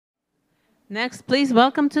Next, please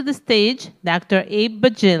welcome to the stage Dr. Abe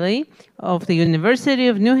Bajili of the University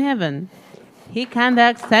of New Haven. He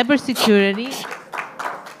conducts cybersecurity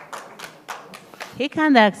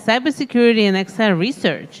and XR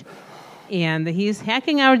research, and he's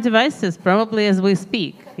hacking our devices probably as we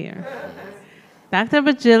speak here. Dr.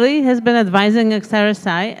 Bajili has been advising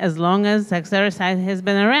XRSI as long as XRSI has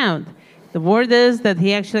been around. The word is that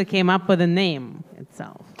he actually came up with the name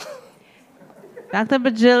itself. Dr.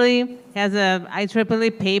 Bajili has an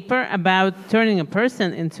IEEE paper about turning a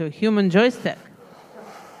person into a human joystick.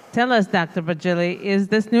 Tell us, Dr. Bajili, is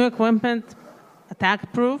this new equipment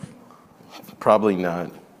attack-proof? Probably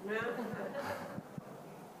not.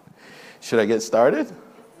 Should I get started?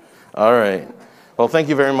 All right. Well, thank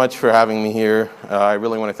you very much for having me here. I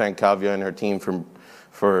really want to thank Kavya and her team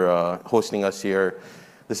for hosting us here.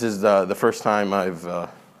 This is the first time I've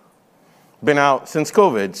been out since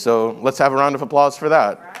COVID, so let's have a round of applause for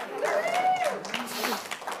that.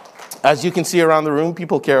 As you can see around the room,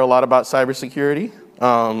 people care a lot about cybersecurity.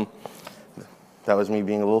 That was me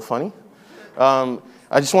being a little funny.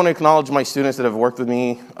 I just want to acknowledge my students that have worked with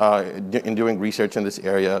me in doing research in this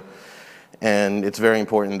area, and it's very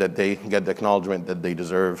important that they get the acknowledgement that they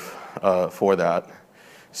deserve for that.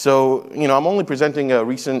 So, I'm only presenting a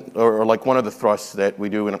recent, or like one of the thrusts that we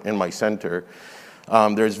do in my center.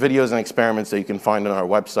 There's videos and experiments that you can find on our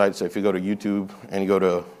website. So if you go to YouTube and you go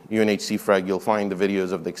to UNH-CFREG, you'll find the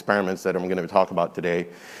videos of the experiments that I'm going to talk about today.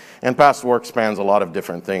 And past work spans a lot of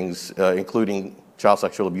different things, including child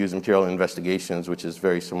sexual abuse material investigations, which is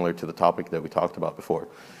very similar to the topic that we talked about before.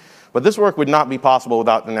 But this work would not be possible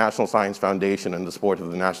without the National Science Foundation and the support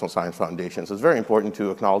of the National Science Foundation. So it's very important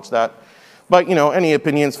to acknowledge that. But any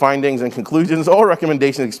opinions, findings, and conclusions or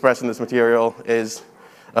recommendations expressed in this material is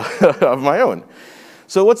of my own.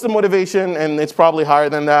 So what's the motivation? And it's probably higher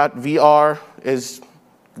than that. VR is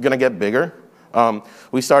going to get bigger.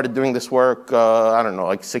 We started doing this work, I don't know,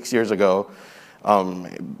 like 6 years ago,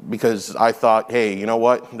 because I thought, hey, you know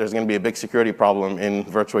what? There's going to be a big security problem in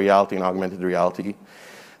virtual reality and augmented reality.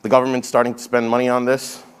 The government's starting to spend money on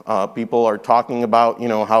this. People are talking about,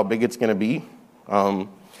 how big it's going to be.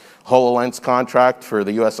 HoloLens contract for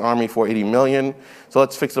the US Army for $80 million. So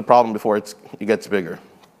let's fix the problem before it gets bigger.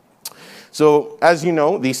 So as you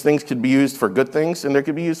know, these things could be used for good things and they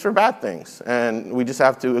could be used for bad things. And we just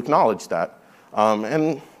have to acknowledge that.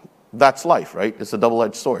 And that's life, right? It's a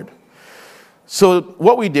double-edged sword. So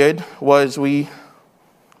what we did was we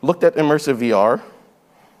looked at immersive VR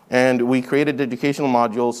and we created educational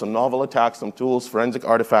modules, some novel attacks, some tools, forensic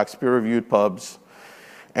artifacts, peer-reviewed pubs.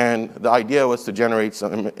 And the idea was to generate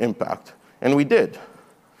some impact. And we did,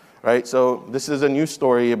 right? So this is a news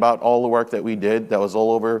story about all the work that we did that was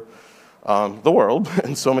all over the world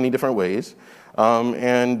in so many different ways.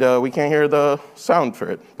 And we can't hear the sound for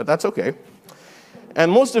it, but that's okay. And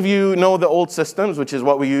most of you know the old systems, which is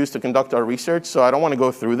what we use to conduct our research, so I don't want to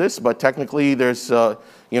go through this, but technically there's an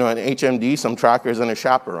HMD, some trackers, and a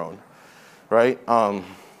chaperone, right? A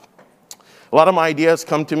lot of my ideas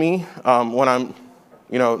come to me when I'm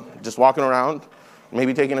just walking around,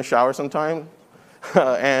 maybe taking a shower sometime.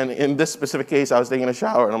 And in this specific case, I was taking a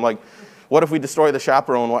shower, and I'm like, what if we destroy the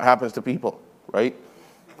chaperone? What happens to people, right?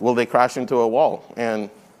 Will they crash into a wall? And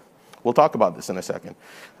we'll talk about this in a second.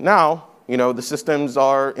 Now, the systems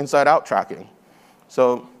are inside-out tracking.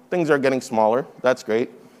 So things are getting smaller. That's great.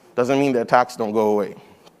 Doesn't mean the attacks don't go away.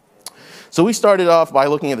 So we started off by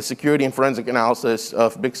looking at the security and forensic analysis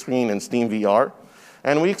of big screen and Steam VR.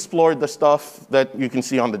 And we explored the stuff that you can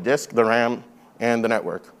see on the disk, the RAM, and the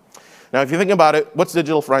network. Now, if you think about it, what's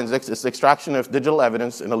digital forensics? It's the extraction of digital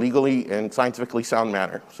evidence in a legally and scientifically sound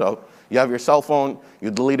manner. So you have your cell phone,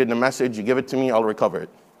 you deleted a message, you give it to me, I'll recover it,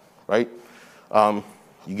 right?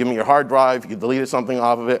 You give me your hard drive, you deleted something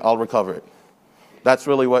off of it, I'll recover it. That's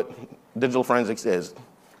really what digital forensics is.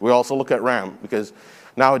 We also look at RAM, because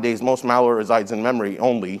nowadays most malware resides in memory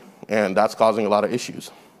only, and that's causing a lot of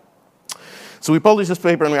issues. So we published this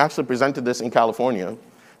paper, and we actually presented this in California.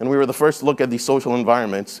 And we were the first to look at these social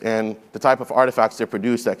environments and the type of artifacts they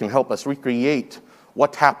produce that can help us recreate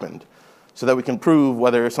what happened so that we can prove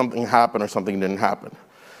whether something happened or something didn't happen.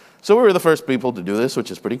 So we were the first people to do this, which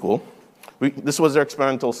is pretty cool. This was their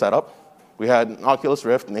experimental setup. We had an Oculus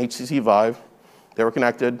Rift and HTC Vive. They were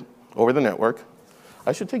connected over the network.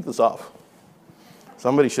 I should take this off.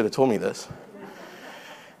 Somebody should have told me this.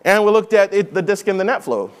 And we looked at the disk and the net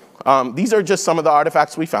flow. These are just some of the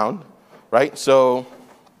artifacts we found, right? So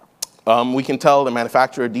we can tell the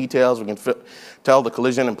manufacturer details. We can tell the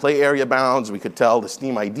collision and play area bounds. We could tell the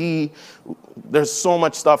Steam ID. There's so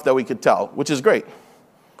much stuff that we could tell, which is great.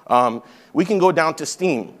 We can go down to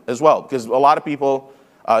Steam as well, because a lot of people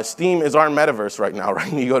Steam is our metaverse right now,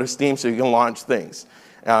 right? You go to Steam so you can launch things.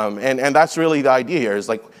 And that's really the idea here, is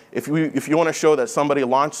like, if you want to show that somebody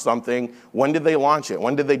launched something, when did they launch it?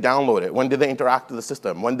 When did they download it? When did they interact with the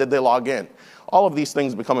system? When did they log in? All of these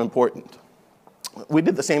things become important. We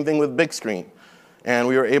did the same thing with big screen. And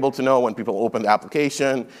we were able to know when people opened the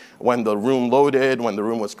application, when the room loaded, when the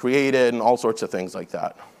room was created, and all sorts of things like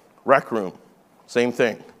that. Rec room, same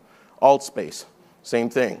thing. Alt space, same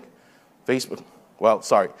thing. Facebook, well,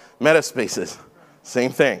 sorry, meta spaces,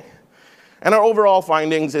 same thing. And our overall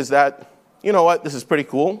findings is that, you know what, this is pretty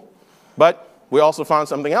cool, but we also found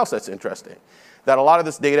something else that's interesting, that a lot of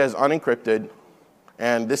this data is unencrypted,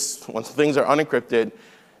 and once things are unencrypted,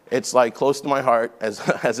 it's like close to my heart as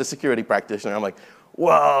a security practitioner. I'm like,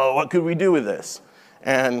 whoa, what could we do with this?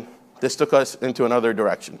 And this took us into another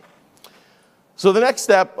direction. So the next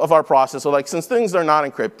step of our process, so like, since things are not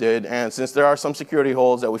encrypted, and since there are some security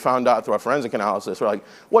holes that we found out through our forensic analysis, we're like,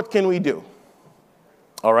 what can we do?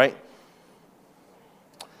 All right?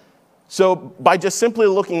 So by just simply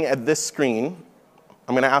looking at this screen,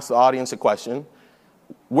 I'm going to ask the audience a question.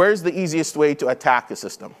 Where's the easiest way to attack a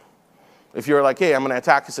system? If you're like, hey, I'm going to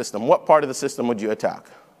attack a system, what part of the system would you attack?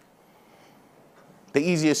 The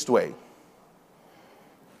easiest way.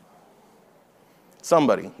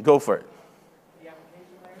 Somebody, go for it. The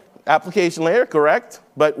application layer? Application layer, correct.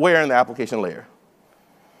 But where in the application layer?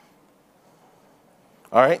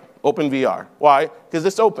 All right, OpenVR. Why? Because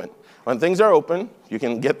it's open. When things are open, you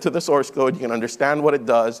can get to the source code, you can understand what it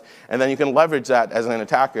does, and then you can leverage that as an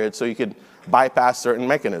attacker so you could bypass certain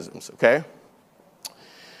mechanisms, okay?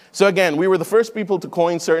 So again, we were the first people to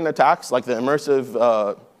coin certain attacks, like the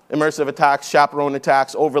immersive attacks, chaperone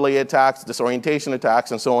attacks, overlay attacks, disorientation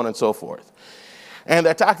attacks, and so on and so forth. And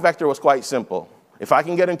the attack vector was quite simple. If I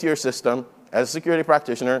can get into your system, as a security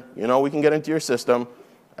practitioner, you know we can get into your system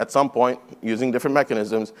at some point using different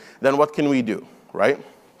mechanisms, then what can we do, right?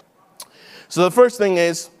 So the first thing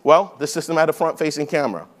is, well, the system had a front-facing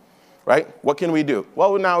camera, right? What can we do?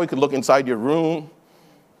 Well, now we could look inside your room.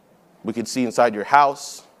 We could see inside your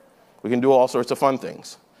house. We can do all sorts of fun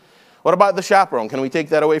things. What about the chaperone? Can we take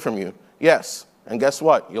that away from you? Yes. And guess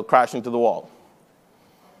what? You'll crash into the wall.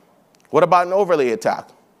 What about an overlay attack,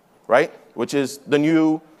 right? Which is the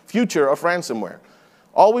new future of ransomware.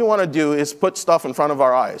 All we want to do is put stuff in front of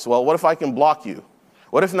our eyes. Well, what if I can block you?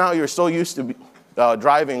 What if now you're so used to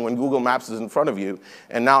driving when Google Maps is in front of you,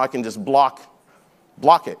 and now I can just block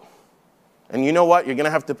it? And you know what? You're going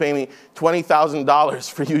to have to pay me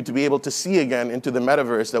 $20,000 for you to be able to see again into the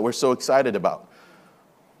metaverse that we're so excited about.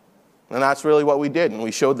 And that's really what we did, and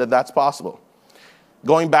we showed that that's possible.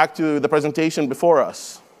 Going back to the presentation before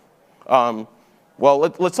us, well,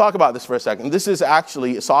 let's talk about this for a second. This is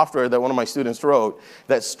actually a software that one of my students wrote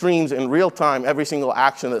that streams in real time every single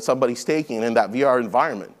action that somebody's taking in that VR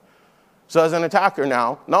environment. So as an attacker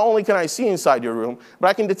now, not only can I see inside your room, but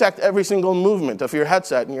I can detect every single movement of your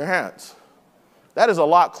headset in your hands. That is a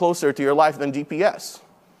lot closer to your life than GPS.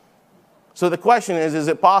 So the question is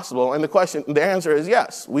it possible? And the answer is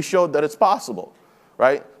yes. We showed that it's possible,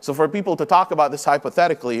 right? So for people to talk about this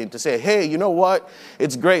hypothetically and to say, hey, you know what?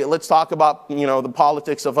 It's great. Let's talk about, you know, the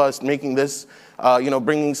politics of us making this, you know,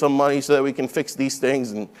 bringing some money so that we can fix these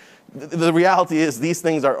things. And the reality is these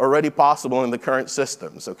things are already possible in the current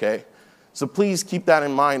systems, okay? So please keep that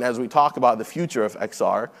in mind as we talk about the future of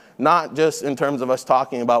XR, not just in terms of us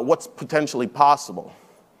talking about what's potentially possible.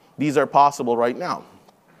 These are possible right now.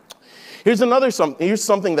 Here's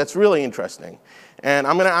something that's really interesting. And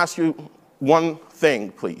I'm going to ask you one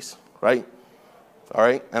thing, please, right? All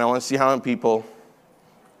right? And I want to see how many people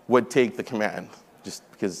would take the command, just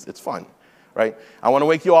because it's fun, right? I want to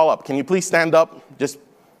wake you all up. Can you please stand up?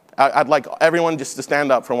 I'd like everyone just to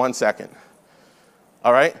stand up for 1 second.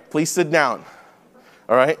 All right? Please sit down.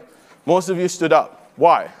 All right? Most of you stood up.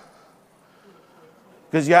 Why?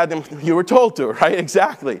 Because you were told to, right?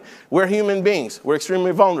 Exactly. We're human beings. We're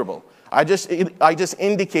extremely vulnerable. I just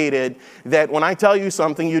indicated that when I tell you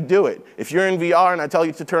something, you do it. If you're in VR and I tell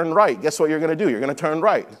you to turn right, guess what you're going to do? You're going to turn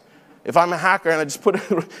right. If I'm a hacker and I just put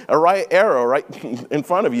a right arrow right in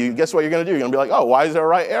front of you, guess what you're going to do? You're going to be like, oh, why is there a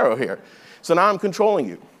right arrow here? So now I'm controlling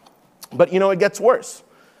you. But you know, it gets worse.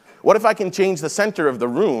 What if I can change the center of the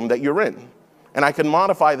room that you're in? And I can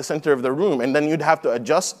modify the center of the room, and then you'd have to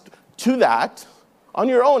adjust to that on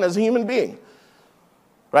your own as a human being,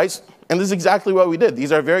 right? And this is exactly what we did.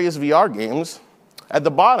 These are various VR games. At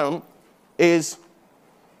the bottom is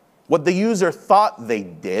what the user thought they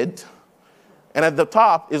did, and at the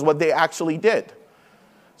top is what they actually did.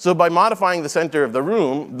 So by modifying the center of the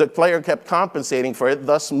room, the player kept compensating for it,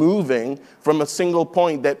 thus moving from a single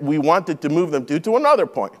point that we wanted to move them to another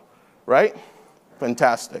point, right?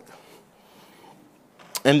 Fantastic.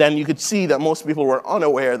 And then you could see that most people were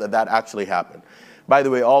unaware that that actually happened. By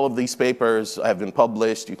the way, all of these papers have been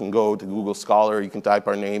published. You can go to Google Scholar, you can type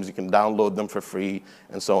our names, you can download them for free,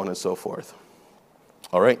 and so on and so forth.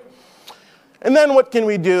 All right? And then what can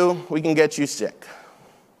we do? We can get you sick,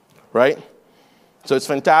 right? So it's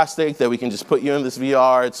fantastic that we can just put you in this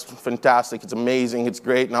VR. It's fantastic, it's amazing, it's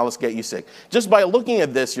great. Now let's get you sick. Just by looking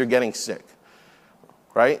at this, you're getting sick,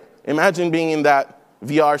 right? Imagine being in that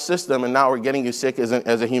VR system and now we're getting you sick as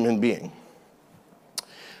a human being.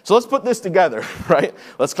 So let's put this together, right?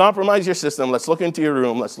 Let's compromise your system. Let's look into your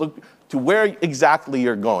room. Let's look to where exactly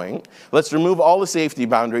you're going. Let's remove all the safety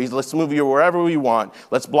boundaries. Let's move you wherever we want.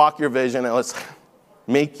 Let's block your vision, and let's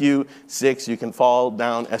make you sick so you can fall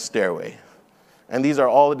down a stairway. And these are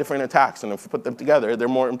all the different attacks, and if we put them together, they're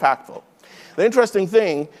more impactful. The interesting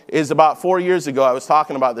thing is about 4 years ago, I was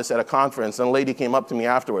talking about this at a conference, and a lady came up to me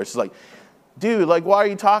afterwards. She's like, dude, like, why are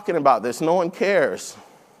you talking about this? No one cares.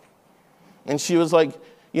 And she was like,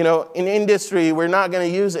 you know, in industry, we're not going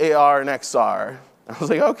to use AR and XR. I was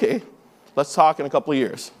like, okay, let's talk in a couple of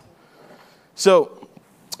years. So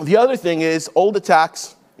the other thing is old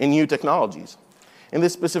attacks in new technologies. In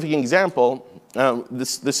this specific example,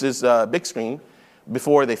 this is big screen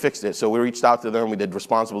before they fixed it. So we reached out to them, we did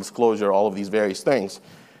responsible disclosure, all of these various things.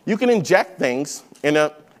 You can inject things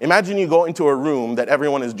imagine you go into a room that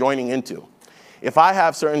everyone is joining into. If I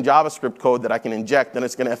have certain JavaScript code that I can inject, then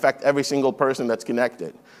it's going to affect every single person that's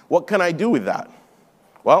connected. What can I do with that?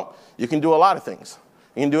 Well, you can do a lot of things.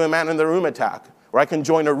 You can do a man-in-the-room attack, where I can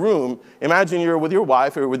join a room. Imagine you're with your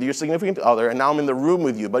wife or with your significant other, and now I'm in the room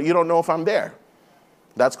with you, but you don't know if I'm there.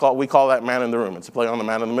 We call that man-in-the-room. It's a play on the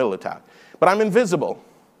man-in-the-middle attack. But I'm invisible.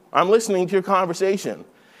 I'm listening to your conversation.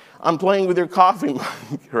 I'm playing with your coffee mug,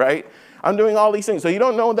 right? I'm doing all these things, so you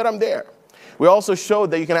don't know that I'm there. We also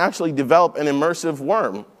showed that you can actually develop an immersive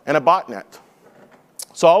worm and a botnet.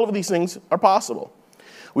 So all of these things are possible.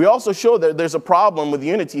 We also showed that there's a problem with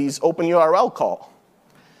Unity's OpenURL call.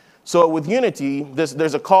 So with Unity,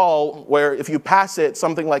 there's a call where if you pass it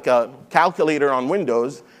something like a calculator on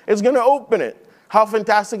Windows, it's going to open it. How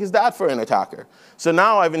fantastic is that for an attacker? So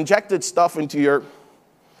now I've injected stuff into your,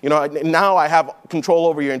 now I have control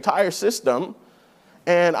over your entire system.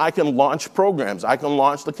 And I can launch programs. I can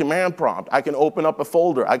launch the command prompt. I can open up a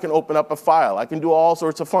folder. I can open up a file. I can do all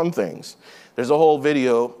sorts of fun things. There's a whole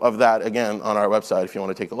video of that, again, on our website if you want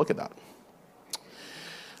to take a look at that.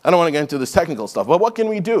 I don't want to get into this technical stuff, but what can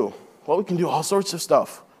we do? Well, we can do all sorts of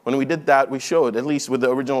stuff. When we did that, we showed, at least with the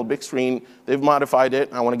original big screen, they've modified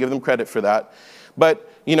it. I want to give them credit for that.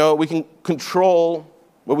 But we can control,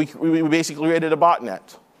 we basically created a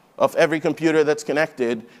botnet. Of every computer that's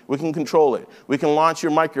connected, we can control it. We can launch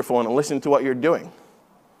your microphone and listen to what you're doing,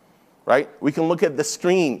 right? We can look at the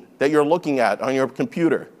screen that you're looking at on your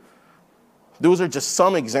computer. Those are just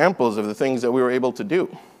some examples of the things that we were able to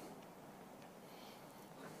do.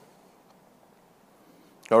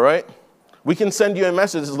 All right? We can send you a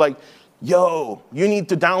message that's like, yo, you need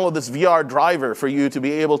to download this VR driver for you to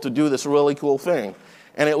be able to do this really cool thing.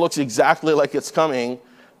 And it looks exactly like it's coming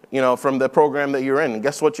from the program that you're in. And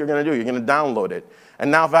guess what you're going to do? You're going to download it.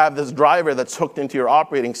 And now if I have this driver that's hooked into your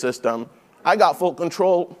operating system, I got full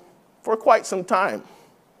control for quite some time.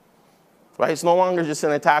 Right? It's no longer just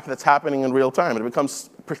an attack that's happening in real time. It becomes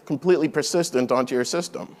completely persistent onto your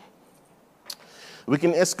system. We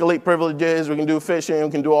can escalate privileges. We can do phishing.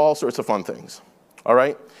 We can do all sorts of fun things. All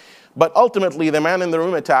right? But ultimately, the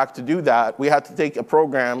man-in-the-room attack, to do that, we had to take a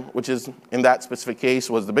program, which is, in that specific case,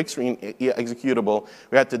 was the big screen executable.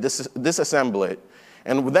 We had to disassemble it.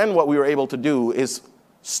 And then what we were able to do is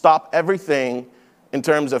stop everything in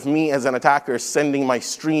terms of me as an attacker sending my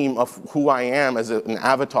stream of who I am as an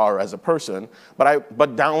avatar, as a person,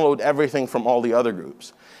 but download everything from all the other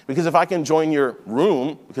groups. Because if I can join your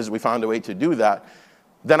room, because we found a way to do that,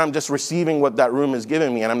 then I'm just receiving what that room is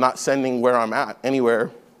giving me, and I'm not sending where I'm at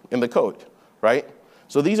anywhere in the code, right?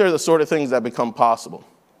 So these are the sort of things that become possible.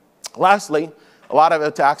 Lastly, a lot of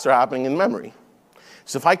attacks are happening in memory.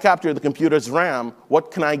 So if I capture the computer's RAM,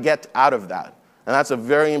 what can I get out of that? And that's a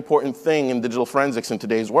very important thing in digital forensics in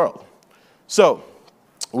today's world. So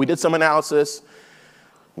we did some analysis.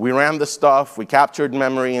 We ran the stuff. We captured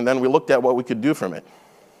memory. And then we looked at what we could do from it,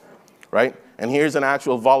 right? And here's an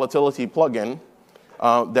actual volatility plugin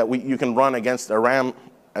that you can run against a RAM,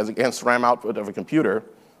 against RAM output of a computer.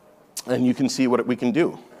 And you can see what we can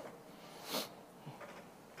do.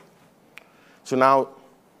 So now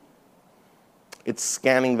it's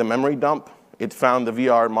scanning the memory dump. It found the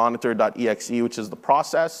vrmonitor.exe, which is the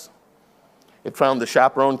process. It found the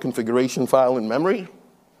chaperone configuration file in memory.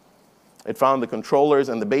 It found the controllers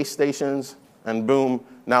and the base stations. and boom,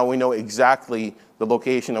 now we know exactly the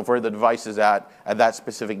location of where the device is at that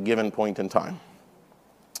specific given point in time.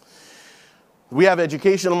 We have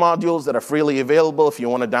educational modules that are freely available if you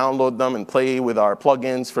want to download them and play with our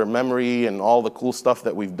plugins for memory and all the cool stuff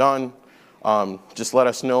that we've done. Just let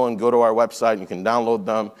us know and go to our website. You can download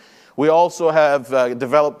them. We also have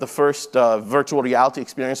developed the first virtual reality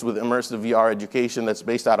experience with immersive VR education that's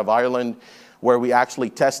based out of Ireland, where we actually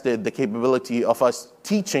tested the capability of us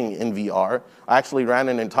teaching in VR. I actually ran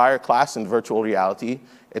an entire class in virtual reality.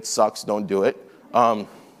 It sucks, don't do it.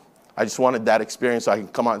 I just wanted that experience so I can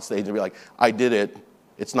come on stage and be like, I did it,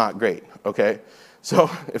 it's not great, okay? So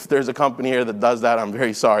if there's a company here that does that, I'm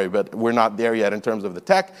very sorry, but we're not there yet in terms of the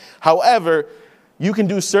tech. However, you can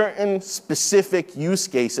do certain specific use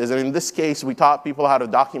cases, and in this case, we taught people how to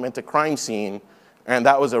document a crime scene, and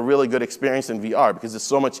that was a really good experience in VR because it's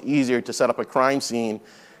so much easier to set up a crime scene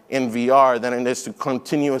in VR than it is to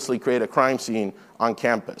continuously create a crime scene on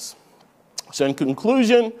campus. So in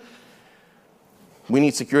conclusion, we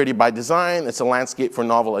need security by design. It's a landscape for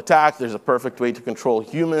novel attack. There's a perfect way to control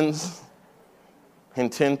humans.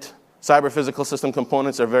 Hint, hint. Cyber physical system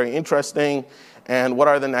components are very interesting. And what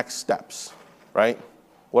are the next steps, right?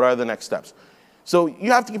 What are the next steps? So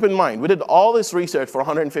you have to keep in mind, we did all this research for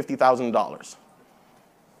 $150,000.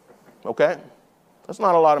 Okay? That's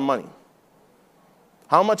not a lot of money.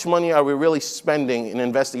 How much money are we really spending in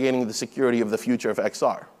investigating the security of the future of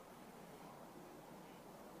XR?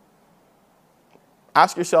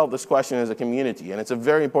 Ask yourself this question as a community, and it's a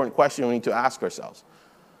very important question we need to ask ourselves,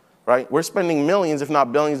 right? We're spending millions, if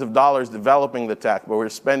not billions of dollars developing the tech, but we're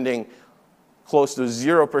spending close to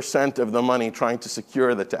 0% of the money trying to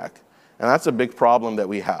secure the tech. And that's a big problem that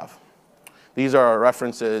we have. These are our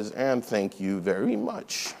references, and thank you very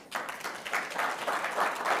much.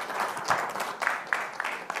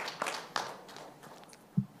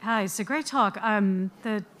 Hi, it's a great talk.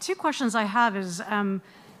 The two questions I have is,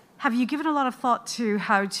 have you given a lot of thought to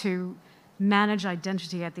how to manage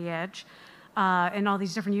identity at the edge in all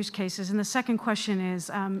these different use cases? And the second question is,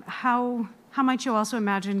 how might you also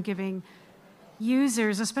imagine giving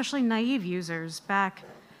users, especially naive users, back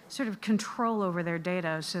sort of control over their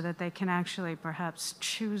data so that they can actually perhaps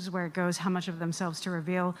choose where it goes, how much of themselves to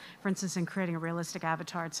reveal, for instance, in creating a realistic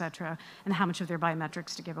avatar, et cetera, and how much of their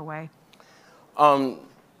biometrics to give away?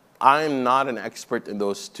 I'm not an expert in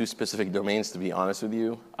those two specific domains, to be honest with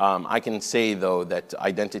you. I can say, though, that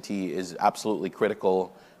identity is absolutely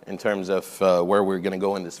critical in terms of where we're going to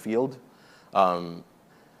go in this field.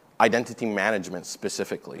 Identity management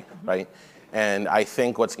specifically, right? And I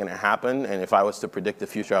think what's going to happen, and if I was to predict the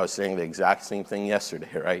future, I was saying the exact same thing yesterday,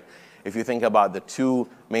 right? If you think about the two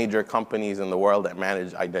major companies in the world that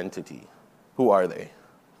manage identity, who are they?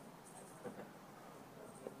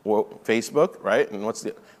 Well, Facebook, right? And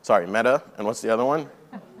Meta, and what's the other one?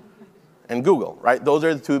 And Google, right? Those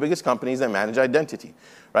are the two biggest companies that manage identity,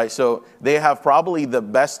 right? So they have probably the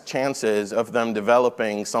best chances of them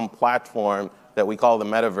developing some platform that we call the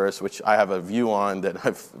metaverse, which I have a view on that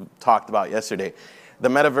I've talked about yesterday. The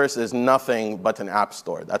metaverse is nothing but an app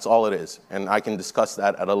store. That's all it is. And I can discuss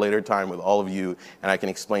that at a later time with all of you, and I can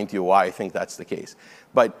explain to you why I think that's the case.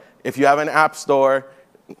 But if you have an app store,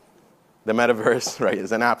 the metaverse, right,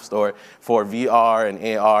 is an app store for VR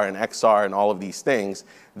and AR and XR and all of these things,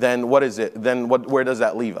 then what is it? Then where does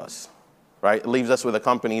that leave us, right? It leaves us with a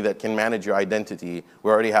company that can manage your identity.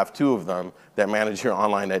 We already have two of them that manage your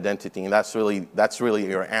online identity, and that's really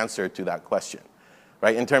your answer to that question,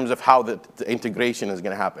 right? In terms of how the integration is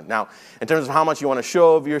going to happen. Now, in terms of how much you want to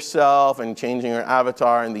show of yourself and changing your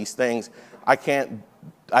avatar and these things,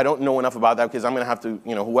 I don't know enough about that because I'm going to have to,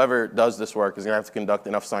 whoever does this work is going to have to conduct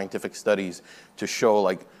enough scientific studies to show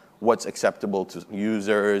like what's acceptable to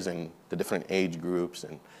users and the different age groups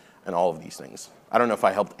and all of these things. I don't know if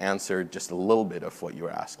I helped answer just a little bit of what you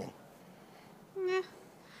were asking.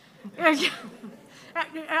 I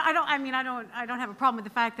don't have a problem with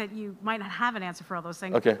the fact that you might not have an answer for all those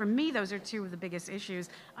things. Okay. For me, those are two of the biggest issues.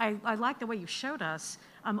 I like the way you showed us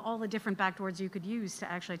all the different backdoors you could use to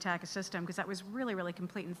actually attack a system, because that was really, really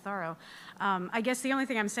complete and thorough. I guess the only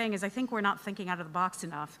thing I'm saying is I think we're not thinking out of the box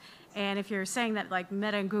enough. And if you're saying that like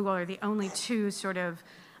Meta and Google are the only two sort of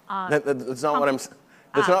that's not what I'm.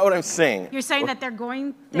 That's not what I'm saying. You're saying that they're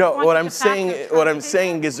going. No, what I'm saying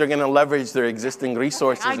is they're going to leverage their existing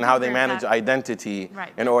resources and how they manage identity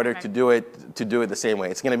in order to do it the same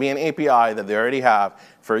way. It's going to be an API that they already have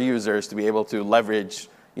for users to be able to leverage,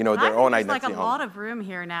 their own identity. There's like a lot of room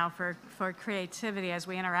here now for creativity as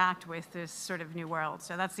we interact with this sort of new world.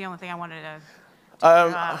 So that's the only thing I wanted to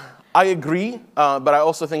I agree, but I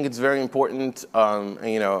also think it's very important.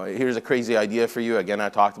 Here's a crazy idea for you. Again, I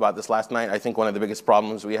talked about this last night. I think one of the biggest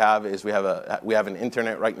problems we have is we have an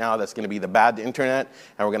internet right now that's going to be the bad internet,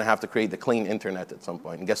 and we're going to have to create the clean internet at some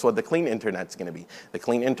point. And guess what the clean internet's going to be? The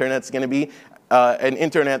clean internet's going to be an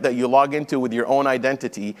internet that you log into with your own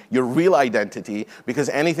identity, your real identity, because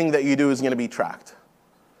anything that you do is going to be tracked.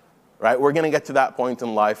 Right? We're going to get to that point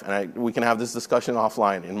in life, and we can have this discussion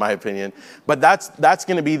offline, in my opinion. But that's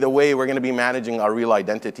going to be the way we're going to be managing our real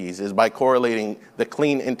identities, is by correlating the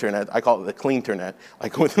clean internet. I call it the clean internet,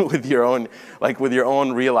 like with your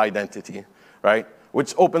own real identity, right?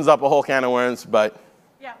 Which opens up a whole can of worms. But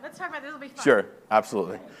yeah, let's talk about this. It'll be fun. Sure,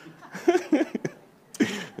 absolutely.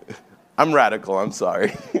 I'm radical, I'm sorry.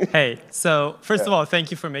 Hey, so first of all,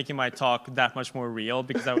 thank you for making my talk that much more real,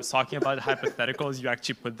 because I was talking about hypotheticals. You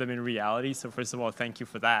actually put them in reality. So first of all, thank you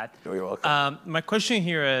for that. You're welcome. My question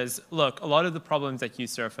here is, look, a lot of the problems that you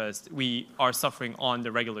surfaced, we are suffering on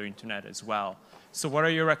the regular internet as well. So what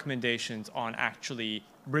are your recommendations on actually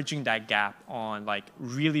bridging that gap on like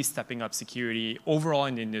really stepping up security overall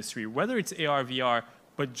in the industry, whether it's AR, VR,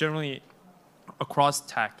 but generally across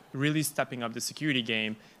tech, really stepping up the security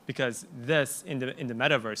game? Because this, in the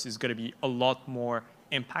metaverse, is going to be a lot more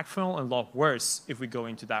impactful and a lot worse if we go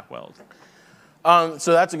into that world.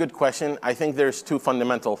 So that's a good question. I think there's two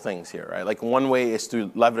fundamental things here, right? Like one way is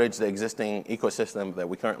to leverage the existing ecosystem that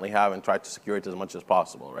we currently have and try to secure it as much as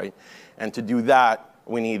possible, right? And to do that,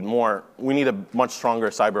 we need a much stronger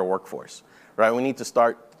cyber workforce, right? We need to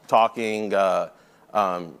start talking,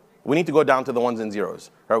 we need to go down to the ones and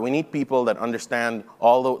zeros, right? We need people that understand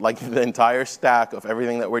the entire stack of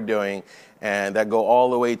everything that we're doing, and that go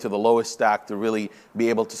all the way to the lowest stack to really be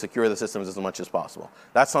able to secure the systems as much as possible.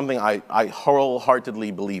 That's something I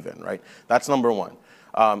wholeheartedly believe in, right? That's number one.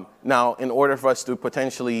 Now, in order for us to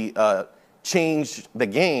potentially change the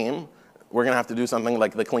game, we're going to have to do something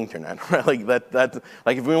like the clean internet, right?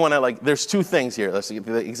 Like if we want to, there's two things here.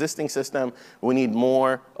 The existing system, we need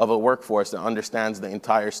more of a workforce that understands the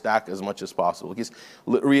entire stack as much as possible. Because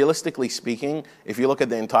realistically speaking, if you look at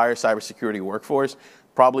the entire cybersecurity workforce,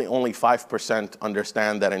 probably only 5%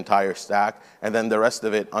 understand that entire stack, and then the rest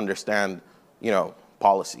of it understand,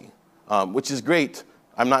 policy, which is great.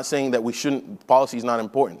 I'm not saying that policy is not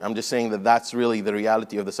important. I'm just saying that that's really the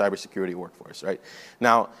reality of the cybersecurity workforce, right?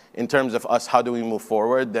 Now, in terms of us, how do we move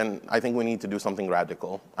forward, then I think we need to do something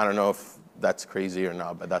radical. I don't know if that's crazy or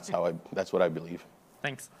not, but that's what I believe.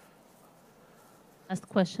 Thanks. Last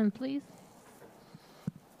question, please.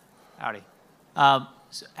 Howdy.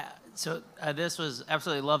 This was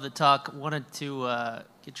absolutely love the talk. Wanted to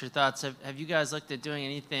get your thoughts. Have you guys looked at doing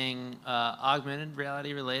anything augmented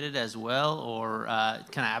reality related as well, or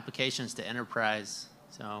kind of applications to enterprise?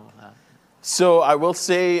 So I will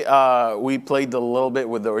say we played a little bit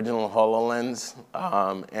with the original HoloLens,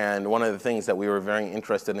 and one of the things that we were very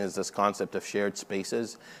interested in is this concept of shared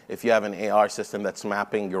spaces. If you have an AR system that's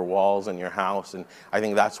mapping your walls and your house, and I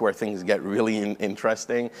think that's where things get really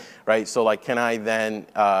interesting, right? So like, can I then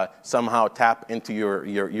somehow tap into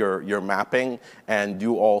your mapping and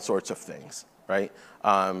do all sorts of things, right?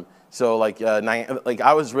 So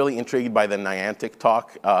I was really intrigued by the Niantic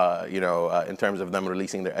talk, in terms of them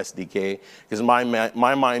releasing their SDK, because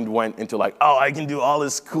my mind went into like, oh, I can do all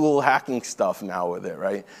this cool hacking stuff now with it,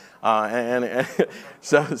 right?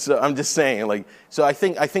 So I'm just saying, so I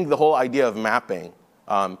think the whole idea of mapping,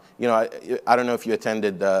 I don't know if you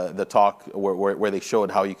attended the talk where they showed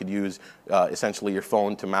how you could use essentially your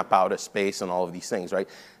phone to map out a space and all of these things, right?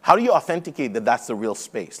 How do you authenticate that that's the real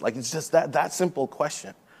space? Like, it's just that simple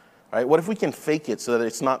question. Right? What if we can fake it so that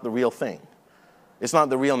it's not the real thing? It's not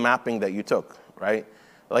the real mapping that you took, right?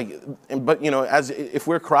 But if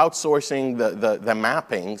we're crowdsourcing the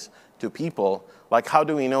mappings to people, like how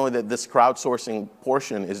do we know that this crowdsourcing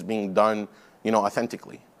portion is being done,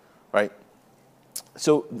 authentically, right?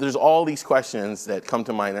 So there's all these questions that come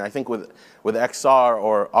to mind, and I think with XR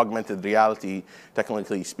or augmented reality,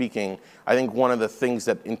 technically speaking, I think one of the things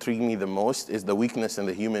that intrigue me the most is the weakness in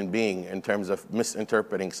the human being in terms of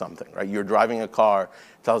misinterpreting something, right? You're driving a car,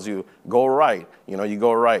 tells you, go right, you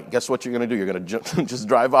go right. Guess what you're gonna do? You're gonna just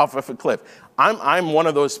drive off of a cliff. I'm one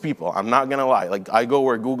of those people, I'm not gonna lie. Like, I go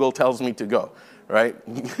where Google tells me to go. Right?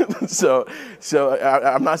 so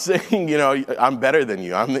I'm not saying, I'm better than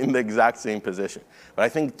you. I'm in the exact same position. But I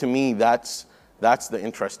think to me, that's the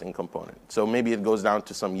interesting component. So maybe it goes down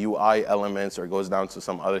to some UI elements or it goes down to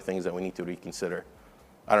some other things that we need to reconsider.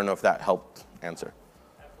 I don't know if that helped answer.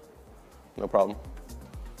 No problem.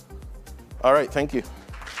 All right, thank you.